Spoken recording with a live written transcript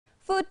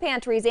Food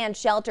pantries and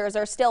shelters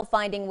are still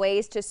finding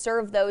ways to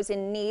serve those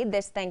in need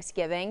this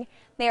Thanksgiving.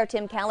 Mayor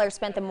Tim Keller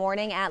spent the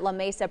morning at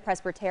Mesa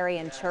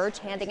Presbyterian Church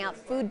handing out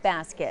food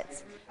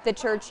baskets. The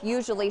church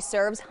usually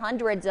serves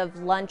hundreds of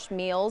lunch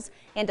meals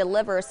and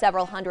delivers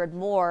several hundred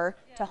more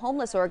to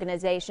homeless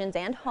organizations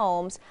and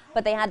homes,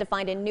 but they had to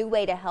find a new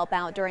way to help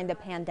out during the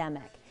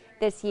pandemic.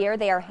 This year,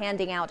 they are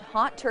handing out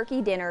hot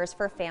turkey dinners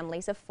for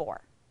families of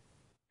 4.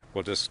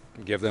 We'll just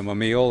give them a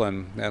meal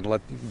and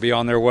be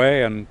on their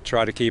way and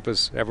try to keep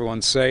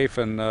everyone safe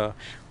and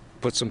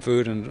put some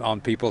food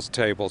on people's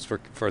tables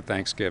for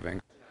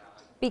Thanksgiving.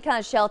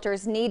 Because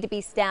shelters need to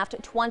be staffed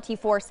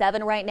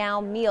 24/7 right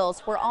now,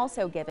 meals were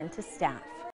also given to staff.